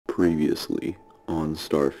Previously on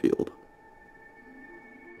Starfield.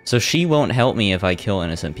 So she won't help me if I kill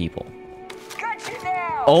innocent people.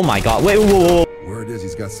 Oh my god, wait, whoa. Word is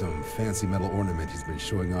he's got some fancy metal ornament he's been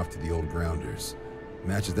showing off to the old grounders.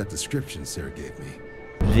 Matches that description Sarah gave me.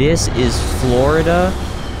 This is Florida?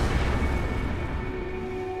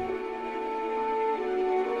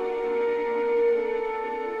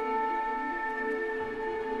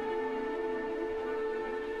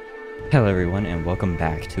 Hello everyone, and welcome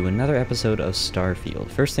back to another episode of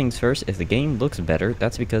Starfield. First things first, if the game looks better,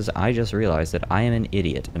 that's because I just realized that I am an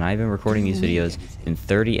idiot, and I've been recording these videos in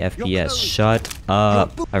 30 FPS. Shut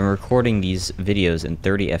up! I'm recording these videos in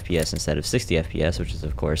 30 FPS instead of 60 FPS, which is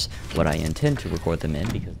of course what I intend to record them in,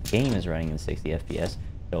 because the game is running in 60 FPS.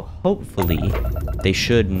 So hopefully, they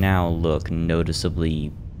should now look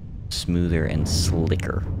noticeably smoother and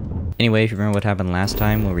slicker. Anyway, if you remember what happened last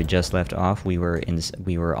time where we just left off, we were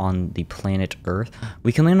on the planet Earth.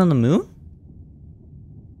 We can land on the moon?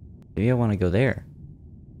 Maybe I want to go there.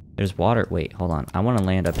 There's water. Wait, hold on. I want to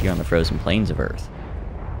land up here on the frozen plains of Earth.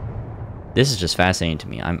 This is just fascinating to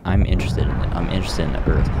me. I'm interested in it. I'm interested in the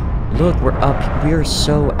Earth. Look, we're up. We are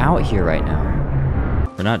so out here right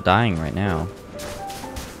now. We're not dying right now.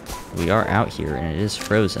 We are out here and it is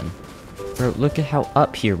frozen. Bro, look at how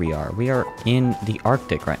up here we are. We are in the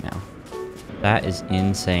Arctic right now. That is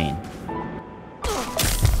insane.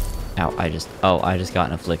 Ow, I just got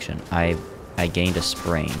an affliction. I gained a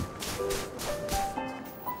sprain.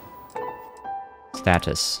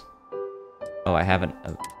 Status. Oh, I have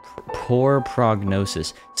a poor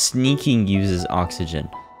prognosis. Sneaking uses oxygen.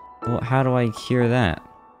 Well, how do I cure that?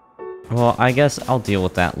 Well, I guess I'll deal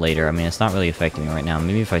with that later. I mean, it's not really affecting me right now.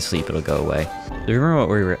 Maybe if I sleep, it'll go away. Do you remember what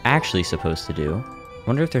we were actually supposed to do? I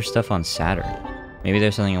wonder if there's stuff on Saturn. Maybe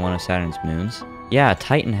there's something on one of Saturn's moons? Yeah,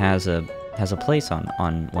 Titan has a place on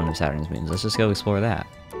one of Saturn's moons. Let's just go explore that.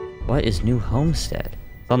 What is New Homestead?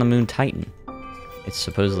 It's on the moon Titan. It's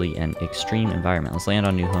supposedly an extreme environment. Let's land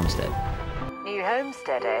on New Homestead. New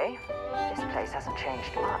Homestead, eh? This place hasn't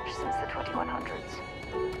changed much since the 2100s.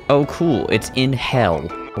 Oh, cool. It's in hell.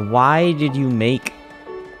 Why did you make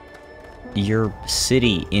your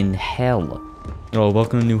city in hell? Oh,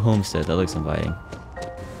 welcome to New Homestead. That looks inviting.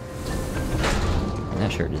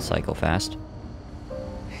 That sure did cycle fast.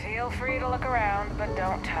 Feel free to look around, but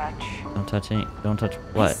don't touch. Don't touch any. Don't touch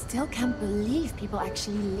what? I still can't believe people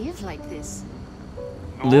actually live like this.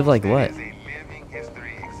 Live like what? Is a living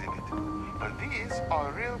history exhibit. But these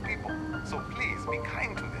are real people, so please be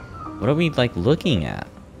kind to them. What are we like looking at?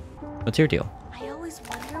 What's your deal? I always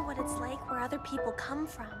wonder what it's like where other people come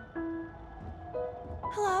from.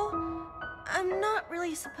 Hello? I'm not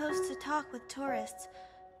really supposed to talk with tourists,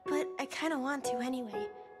 but I kind of want to anyway.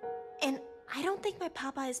 And I don't think my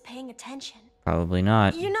papa is paying attention. Probably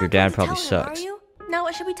not. You're not Your dad going to probably tell him, sucks. are you? Now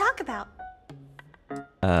what should we talk about?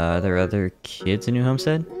 Are there other kids in New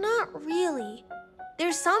Homestead? Not really.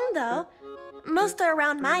 There's some though. Most are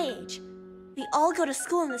around my age. We all go to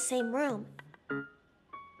school in the same room.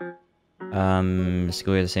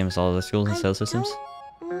 School are the same as all other schools and cell systems?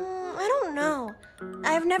 I don't know.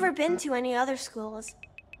 I've never been to any other schools.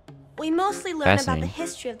 We mostly learn about the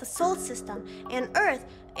history of the solar system and Earth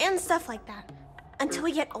and stuff like that until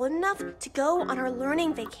we get old enough to go on our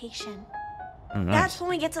learning vacation. Oh, nice. That's when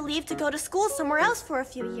we get to leave to go to school somewhere else for a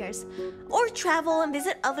few years. Or travel and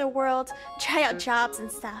visit other worlds, try out jobs and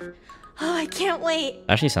stuff. Oh, I can't wait.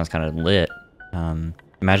 Actually sounds kind of lit.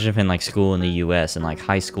 Imagine if in like school in the US and like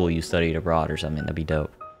high school you studied abroad or something. That'd be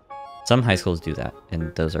dope. Some high schools do that,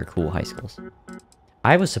 and those are cool high schools.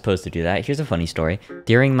 I was supposed to do that. Here's a funny story.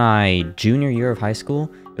 During my junior year of high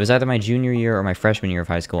school, it was either my junior year or my freshman year of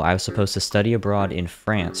high school, I was supposed to study abroad in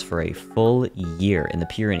France for a full year in the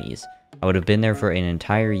Pyrenees. I would have been there for an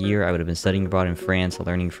entire year. I would have been studying abroad in France,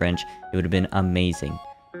 learning French. It would have been amazing.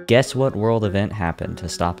 Guess what world event happened to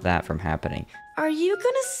stop that from happening? Are you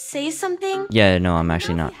gonna say something? Yeah, no, I'm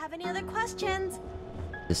actually not. Do you have any other questions?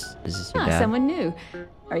 Is this your dad? Someone new.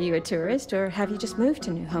 Are you a tourist, or have you just moved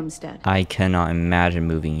to New Homestead? I cannot imagine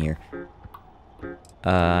moving here.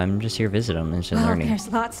 I'm just here visiting. I'm just learning. There's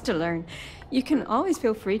lots to learn. You can always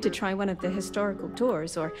feel free to try one of the historical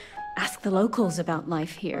tours, or ask the locals about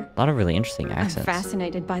life here. A lot of really interesting accents. I'm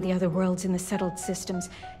fascinated by the other worlds in the settled systems.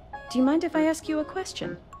 Do you mind if I ask you a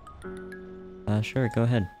question? Sure, go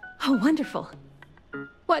ahead. Oh, wonderful.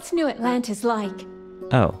 What's New Atlantis like?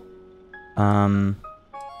 Oh.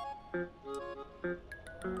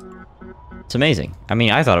 It's amazing. I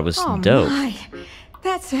mean, I thought it was dope. My.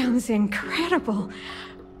 That sounds incredible.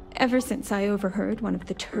 Ever since I overheard one of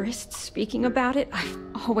the tourists speaking about it, I've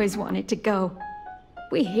always wanted to go.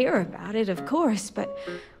 We hear about it, of course, but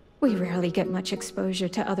We rarely get much exposure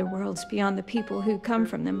to other worlds beyond the people who come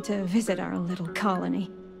from them to visit our little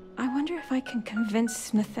colony. I wonder if I can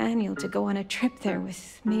convince Nathaniel to go on a trip there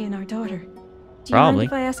with me and our daughter. Do you Probably. mind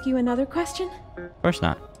if I ask you another question? Of course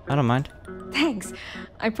not. I don't mind. Thanks.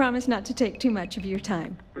 I promise not to take too much of your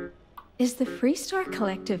time. Is the Freestar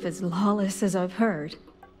Collective as lawless as I've heard?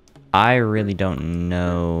 I really don't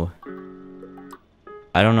know.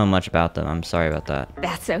 I don't know much about them. I'm sorry about that.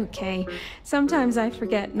 That's okay. Sometimes I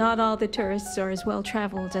forget not all the tourists are as well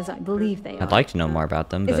traveled as I believe they are. I'd like to know more about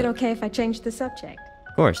them, but... Is it okay if I change the subject?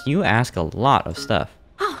 Of course, you ask a lot of stuff.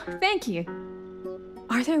 Oh, thank you.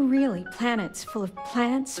 Are there really planets full of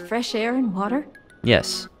plants, fresh air, and water?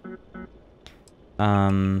 Yes.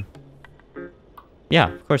 Yeah,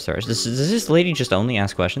 of course there is. Does this lady just only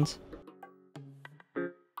ask questions?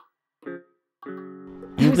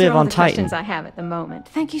 You Those live are all on the Titan. questions I have at the moment.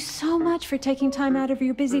 Thank you so much for taking time out of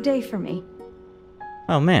your busy day for me.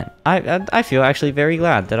 Oh man, I feel actually very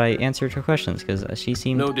glad that I answered her questions, because she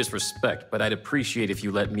seemed... No disrespect, but I'd appreciate if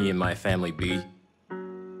you let me and my family be.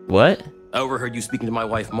 What? I overheard you speaking to my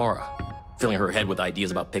wife, Mara, filling her head with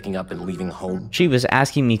ideas about picking up and leaving home. She was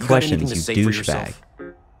asking me questions, anything to you say for douchebag.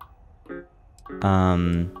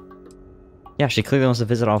 yourself? Yeah, she clearly wants to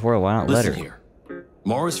visit off-world. Why not let her? Listen here.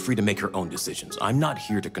 Mara's free to make her own decisions. I'm not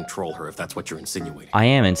here to control her if that's what you're insinuating. I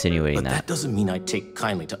am insinuating But that doesn't mean I take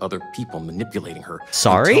kindly to other people manipulating her.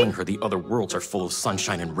 Sorry? And telling her the other worlds are full of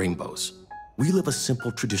sunshine and rainbows. We live a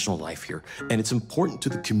simple traditional life here, and it's important to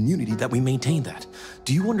the community that we maintain that.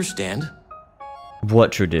 Do you understand?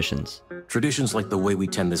 What traditions? Traditions like the way we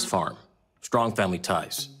tend this farm, strong family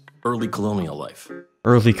ties, early colonial life.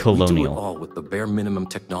 Early We do it colonial. all with the bare minimum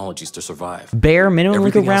technologies to survive. Bare minimum,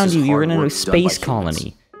 look Everything else around is you, you're hard in a work done by space colony.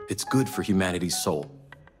 humans. It's good for humanity's soul.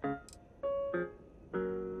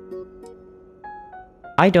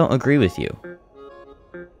 I don't agree with you.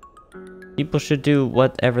 People should do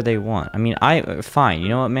whatever they want. I mean, fine, you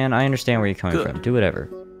know what, man? I understand where you're coming Good. from. Do whatever.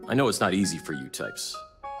 I know it's not easy for you types,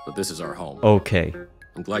 but this is our home. Okay.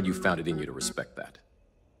 I'm glad you found it in you to respect that.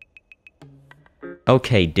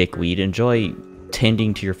 Okay, dickweed, enjoy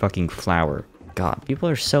tending to your fucking flower. God, people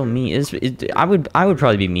are so mean. I would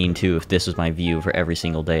probably be mean too if this was my view for every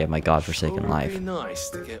single day of my godforsaken life. Nice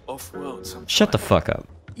to get off-world sometime. Shut the fuck up.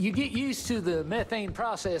 You get used to the methane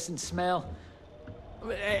processing smell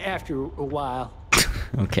after a while.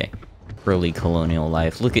 Okay. Early colonial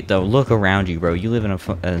life. Look around you, bro. You live in a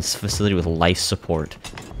facility with life support.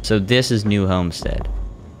 So this is New Homestead.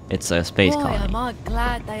 It's a space Boy, colony. am I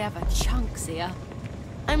glad they have a chunks here.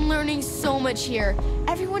 I'm learning so much here.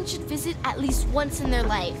 Everyone should visit at least once in their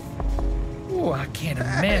life. Oh, I can't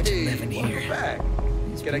imagine living here.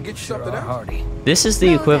 Can I get you something else? Hardy. This is the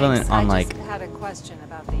No, equivalent thanks. on I like... just had a question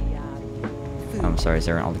about the food. I'm sorry, is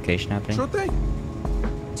there an altercation happening? Sure thing.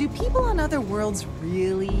 Do people on other worlds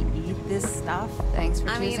really eat this stuff? Thanks for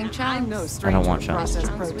choosing chunks. I'm no I stranger don't want to chunks. processed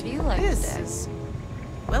Chunks would protein. you like This today? is...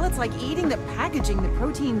 Well, it's like eating the packaging the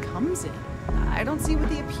protein comes in. I don't see what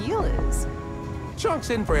the appeal is. Chunks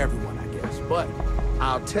in for everyone, I guess. But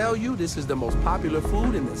I'll tell you, this is the most popular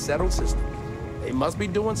food in the settled system. They must be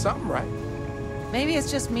doing something right. Maybe it's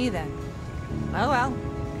just me then. Oh well,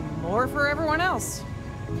 more for everyone else.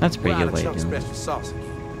 That's a pretty We're good out way of of Chunk doing special it. sausage.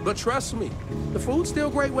 But trust me, the food's still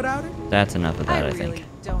great without it. That's enough of that, I really think.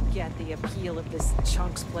 don't get the appeal of this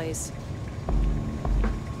Chunks place.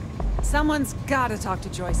 Someone's gotta talk to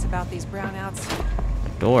Joyce about these brownouts.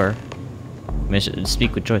 Door.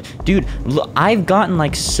 Speak with Joy. Dude, look, I've gotten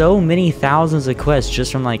like so many thousands of quests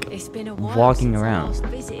just from like It's been a while walking since I around. last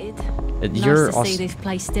visited. You're Nice to see this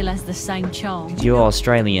place still has the same charm. You're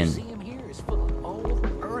Australian. Museum here is full of old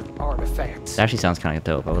Earth artifacts. That actually sounds kind of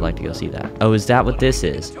dope. I would like to go see that. Oh, is that what this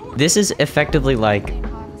is? This is effectively like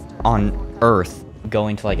on Earth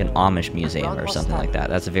going to like an Amish museum or something like that.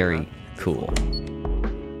 That's very cool.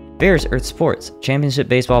 Bears Earth Sports. Championship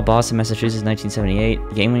Baseball, Boston, Massachusetts,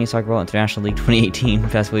 1978. Game-winning soccer ball, International League, 2018.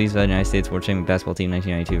 Basketball used by the United States World Champion Basketball Team,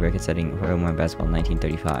 1992. Record-setting home run basketball,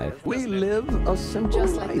 1935. We live a simple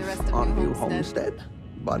Just like the life rest of on New New Homestead. Homestead.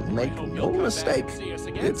 But make no mistake,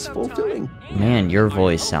 it's fulfilling. Man, your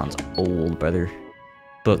voice sounds old, brother.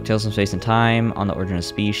 Book Tales from Space and Time, On the Origin of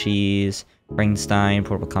Species, Frankenstein,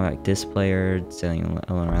 Portable Compact Disc Player, Sailing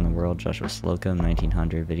Alone Around the World, Joshua Slocum,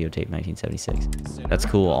 1900, Videotape, 1976. That's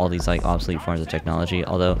cool, all these like obsolete forms of technology,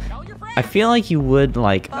 although I feel like you would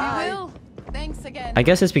like... Will, thanks again. I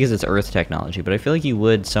guess it's because it's Earth technology, but I feel like you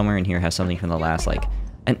would somewhere in here have something from the last, like,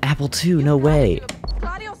 an Apple II, no way!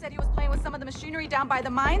 Claudio said he was playing with some of the machinery down by the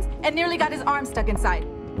mines and nearly got his arm stuck inside.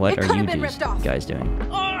 What It are could you have been ripped off. guys doing?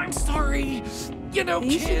 Oh, I'm sorry. You know,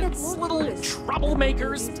 kids, little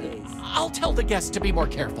troublemakers. I'll tell the guests to be more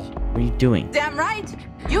careful. What are you doing? Damn right.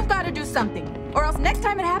 You've got to do something. Or else next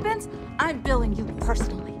time it happens, I'm billing you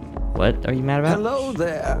personally. What are you mad about? Hello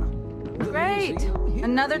there. Great.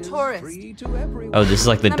 Another tourist. Oh, this is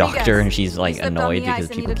like the Let me doctor guess. and she's like You slipped on annoyed the ice because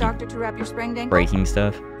and people need a keep doctor to wrap your sprained ankle? breaking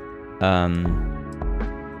stuff. I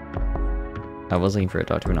was looking for a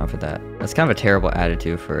doctor, but not for that. That's kind of a terrible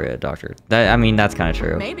attitude for a doctor. I mean, that's kind of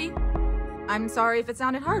true. Maybe. I'm sorry if it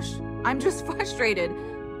sounded harsh. I'm just frustrated.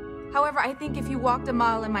 However, I think if you walked a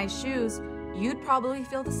mile in my shoes, you'd probably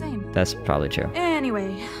feel the same. That's probably true.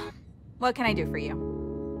 Anyway, what can I do for you?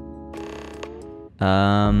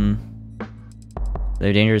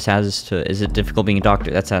 They're dangerous hazards to... Is it difficult being a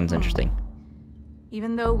doctor? That sounds interesting.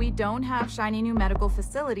 Even though we don't have shiny new medical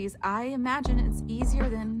facilities, I imagine it's easier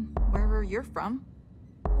than wherever you're from.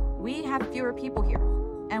 We have fewer people here,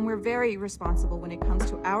 and we're very responsible when it comes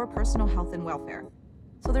to our personal health and welfare.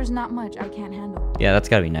 So there's not much I can't handle. Yeah, that's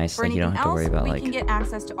gotta be nice. For Like, you don't have to worry about, we like... can get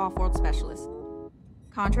access to off-world specialists.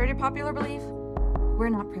 Contrary to popular belief, we're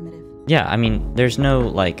not primitive. Yeah, I mean, there's no,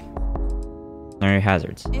 like... No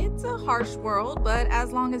hazards. It's a harsh world, but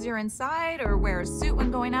as long as you're inside or wear a suit when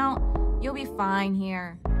going out, you'll be fine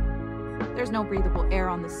here. There's no breathable air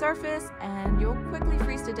on the surface, and you'll quickly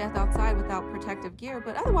freeze to death outside without protective gear,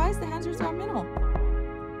 but otherwise the hazards are minimal.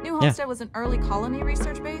 New Homestead was an early colony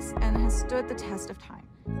research base and has stood the test of time.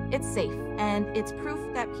 It's safe, and it's proof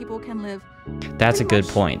that people can live That's a good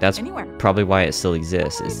point. That's anywhere. probably why it still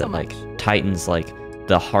exists, is that, like, Titan's, like,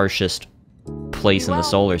 the harshest place in the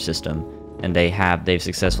solar system, and they've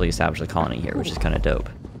successfully established a colony here, which is kind of dope.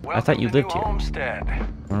 I thought you lived here. Homestead. I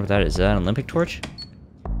wonder what that is. Is that an Olympic torch?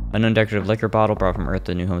 Unknown decorative liquor bottle brought from Earth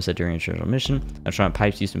to New Homestead during international mission. Electronic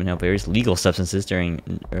pipes used to inhale various legal substances during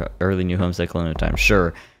early New Homestead colonial times.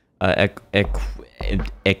 Sure.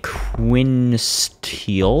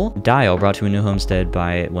 Equinsteel dial brought to a New Homestead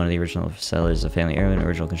by one of the original settlers of family heirloom,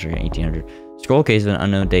 original construction in 1800. Scroll case of an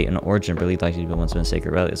unknown date and origin, believed likely to be once been a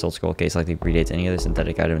sacred relic. This old scroll case likely predates any other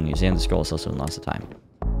synthetic item in the museum. The scroll is also been lost to time.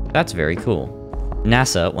 That's very cool.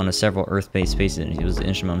 NASA, one of several Earth-based space agencies, was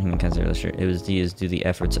instrumental in human conservation. It was due to the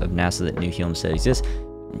efforts of NASA that New Homestead exists.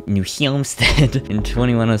 New Homestead. In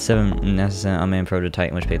 2107, NASA sent an unmanned probe to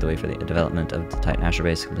Titan, which paved the way for the development of the Titan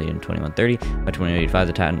astrobase, completed in 2130. By 2085,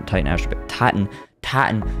 the Titan astrobase,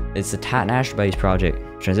 it's the Titan astrobase project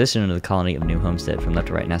transitioned into the colony of New Homestead. From left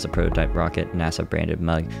to right, NASA prototype rocket, NASA branded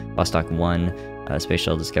mug, Vostok 1, Space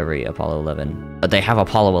Shuttle Discovery, Apollo 11. They have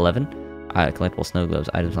Apollo 11? Collectible snow globes,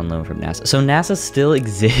 items on loan from NASA. So NASA still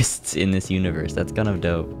exists in this universe. That's kind of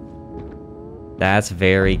dope. That's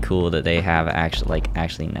very cool that they have actually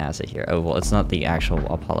NASA here. Oh, well, it's not the actual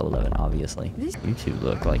Apollo 11, obviously. You two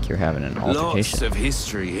look like you're having an altercation. Lots of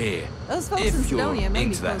history here. Those folks in Snownia may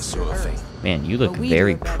be into that close sort to of thing. Earth. Man, you look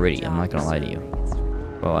very pretty. I'm not gonna lie to you.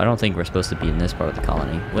 Well, I don't think we're supposed to be in this part of the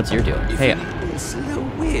colony. What's your deal? Hey, It's a little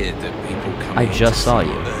weird that people come I just saw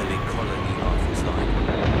you.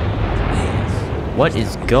 What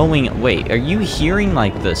is going... Wait, are you hearing,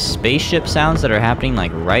 like, the spaceship sounds that are happening,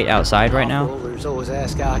 like, right outside right now? There's always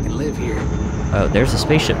ask how I can live here. Oh, there's a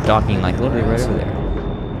spaceship docking, like, literally right over there.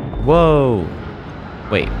 Whoa!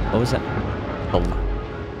 Wait, what was that? Oh.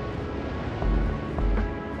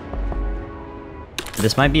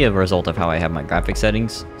 This might be a result of how I have my graphic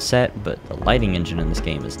settings set, but the lighting engine in this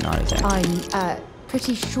game is not exactly... I'm,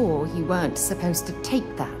 pretty sure you weren't supposed to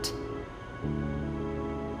take that.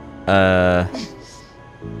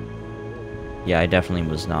 Yeah, I definitely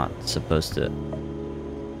was not supposed to...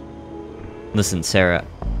 Listen, Sarah,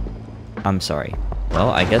 I'm sorry.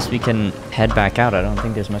 Well, I guess we can head back out. I don't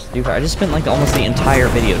think there's much to do here. I just spent, like, almost the entire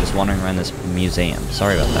video just wandering around this museum.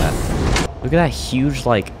 Sorry about that. Look at that huge,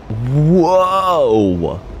 like...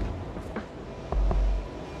 Whoa!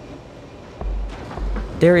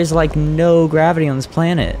 There is, like, no gravity on this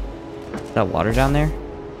planet. Is that water down there?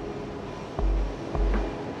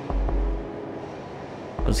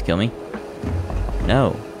 Does it kill me?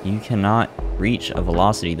 No, you cannot reach a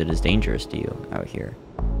velocity that is dangerous to you out here.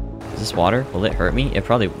 Is this water? Will it hurt me?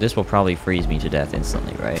 This will probably freeze me to death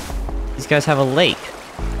instantly, right? These guys have a lake.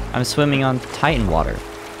 I'm swimming on Titan water.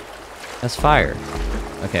 That's fire.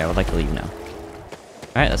 Okay, I would like to leave now.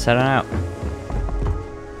 Alright, let's head on out.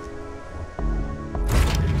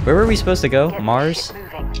 Where were we supposed to go? Mars?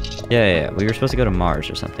 Yeah. We were supposed to go to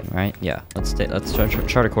Mars or something, right? Yeah, let's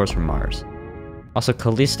chart a course for Mars. Also,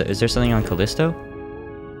 Callisto. Is there something on Callisto?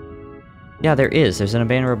 Yeah, there is. There's an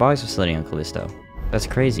abandoned robotics facility on Callisto. That's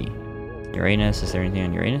crazy. Uranus. Is there anything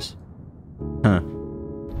on Uranus? Huh.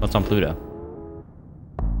 What's on Pluto?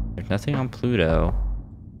 There's nothing on Pluto.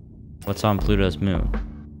 What's on Pluto's moon?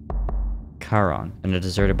 Charon. And a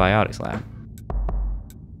deserted biotics lab.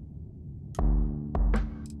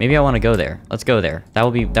 Maybe I want to go there. Let's go there. That'll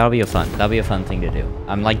be a fun thing to do.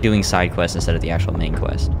 I'm like doing side quests instead of the actual main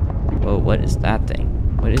quest. Whoa, what is that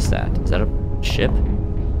thing? What is that? Is that a ship?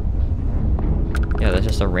 Yeah, that's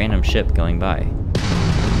just a random ship going by.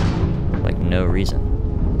 Like, no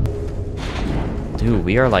reason. Dude,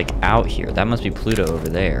 we are like out here. That must be Pluto over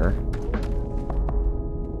there.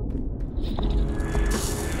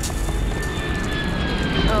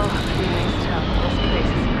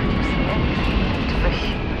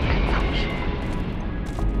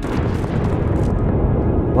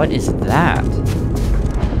 What is that?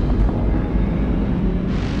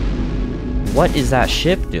 What is that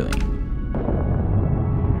ship doing?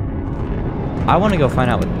 I want to go find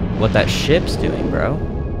out what that ship's doing, bro.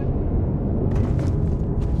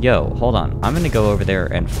 Yo, hold on. I'm gonna go over there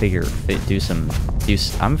and I'm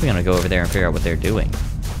gonna go over there and figure out what they're doing.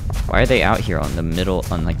 Why are they out here in the middle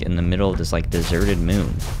of this like deserted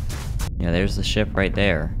moon? Yeah, there's the ship right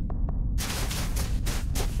there.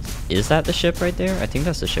 Is that the ship right there? I think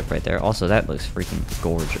that's the ship right there. Also, that looks freaking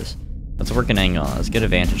gorgeous. Let's work an angle on it. Let's get a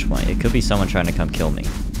vantage point. It could be someone trying to come kill me.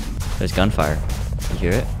 There's gunfire. You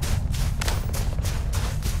hear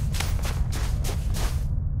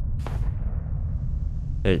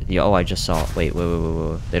it? Oh, I just saw it. Wait.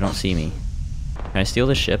 They don't see me. Can I steal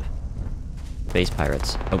the ship? Base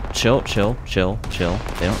pirates. Oh, chill.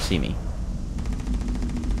 They don't see me.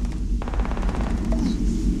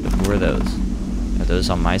 But who are those? Are those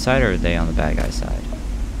on my side or are they on the bad guy's side?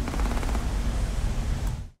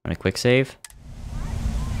 I'm gonna quick save.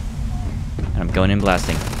 And I'm going in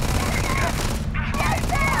blasting.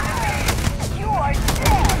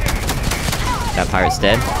 That pirate's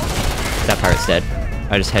dead. That pirate's dead.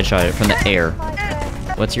 I just headshot it from the air.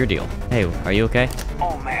 What's your deal? Hey, are you okay?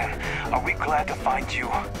 Oh man, are we glad to find you?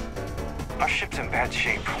 Our ship's in bad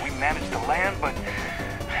shape. We managed to land, but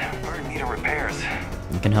we're in need of repairs.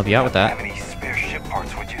 We can help you out with that. Have any spare ship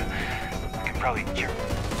parts, would you? I could probably cure.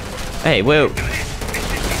 Hey, whoa.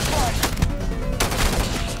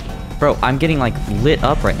 Bro, I'm getting like lit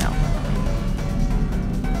up right now.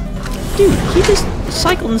 Dude, he just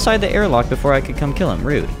cycled inside the airlock before I could come kill him.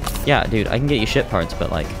 Rude. Yeah, dude, I can get you ship parts,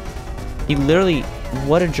 but like, he literally,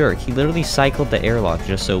 what a jerk. He literally cycled the airlock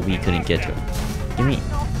just so we couldn't get to him. Give me.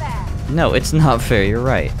 No, it's not fair. You're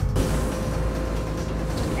right.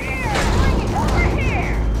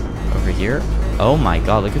 Over here? Oh my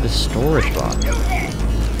god, look at the storage box.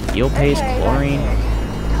 Eel paste, chlorine.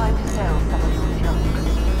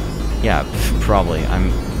 Yeah, probably.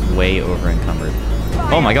 I'm way over encumbered.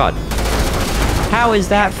 Oh my god. How is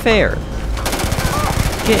that fair?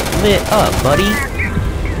 Get lit up, buddy.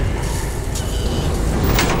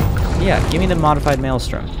 Yeah, give me the modified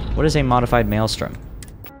maelstrom. What is a modified maelstrom?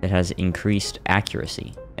 It has increased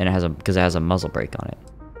accuracy, and it has because it has a muzzle brake on it.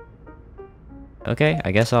 Okay,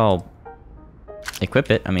 I guess I'll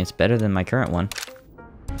equip it. I mean, it's better than my current one.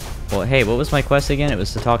 Well, hey, what was my quest again? It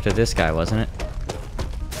was to talk to this guy, wasn't it?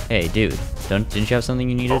 Hey, dude, didn't you have something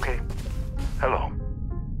you needed? Okay. Hello.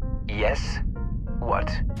 Yes?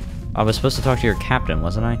 What? I was supposed to talk to your captain,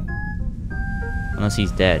 wasn't I? Unless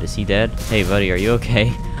he's dead. Is he dead? Hey, buddy, are you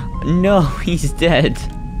okay? No, he's dead.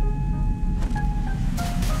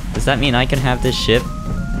 Does that mean I can have this ship?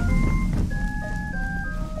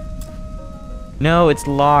 No, it's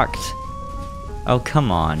locked. Oh, come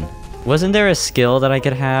on. Wasn't there a skill that I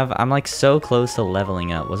could have? I'm like so close to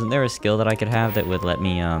leveling up. Wasn't there a skill that I could have that would let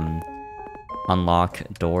me unlock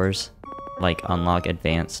doors? Like unlock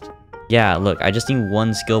advanced? Yeah, look, I just need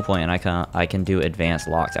one skill point and I can do advanced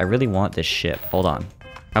locks. I really want this ship. Hold on.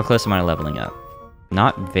 How close am I to leveling up?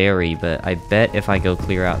 Not very, but I bet if I go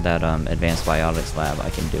clear out that advanced biotics lab, I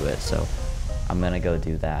can do it. So I'm gonna go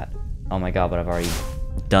do that. Oh my god, but I've already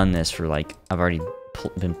done this for like, I've already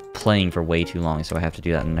been playing for way too long, so I have to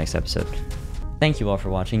do that in the next episode. Thank you all for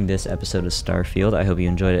watching this episode of Starfield. I hope you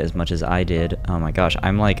enjoyed it as much as I did. Oh my gosh,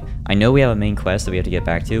 I'm like, I know we have a main quest that we have to get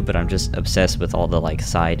back to, but I'm just obsessed with all the like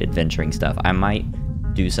side adventuring stuff. I might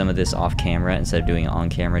do some of this off camera instead of doing it on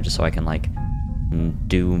camera, just so I can like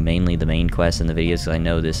do mainly the main quest in the videos, because I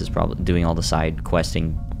know this is probably doing all the side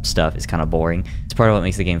questing stuff is kind of boring. It's part of what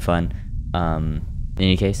makes the game fun. In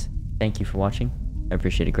any case, thank you for watching. I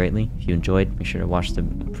appreciate it greatly. If you enjoyed, make sure to watch the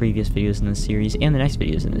previous videos in this series and the next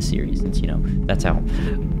videos in this series, since, you know, that's how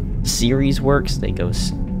series works. They go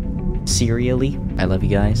serially. I love you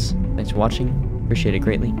guys. Thanks for watching. Appreciate it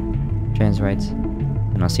greatly. Trans rights.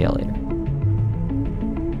 And I'll see y'all later.